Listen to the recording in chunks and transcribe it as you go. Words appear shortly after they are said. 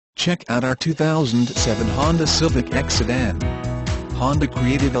Check out our 2007 Honda Civic EX Sedan. Honda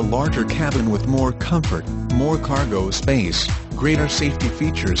created a larger cabin with more comfort, more cargo space, greater safety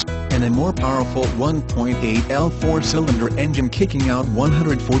features, and a more powerful 1.8L four-cylinder engine kicking out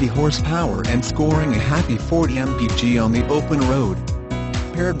 140 horsepower and scoring a happy 40 mpg on the open road.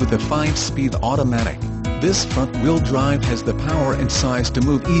 Paired with a 5-speed automatic, this front-wheel drive has the power and size to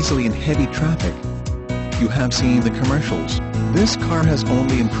move easily in heavy traffic. You have seen the commercials. This car has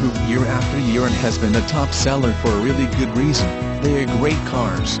only improved year after year and has been a top seller for a really good reason. They are great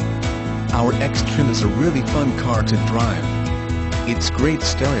cars. Our EX Trim is a really fun car to drive. Its great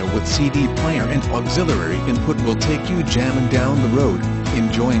stereo with CD player and auxiliary input will take you jamming down the road,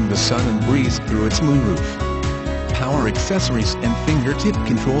 enjoying the sun and breeze through its moonroof. Power accessories and fingertip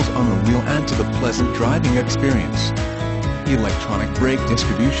controls on the wheel add to the pleasant driving experience. Electronic brake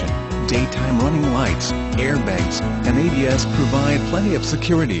distribution, daytime running lights, airbags, and ABS provide plenty of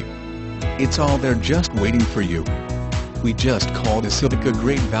security. It's all there just waiting for you. We just called the Civic a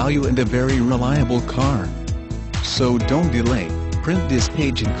great value and a very reliable car. So don't delay, print this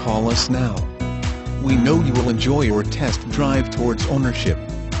page and call us now. We know you will enjoy your test drive towards ownership.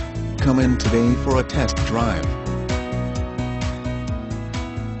 Come in today for a test drive.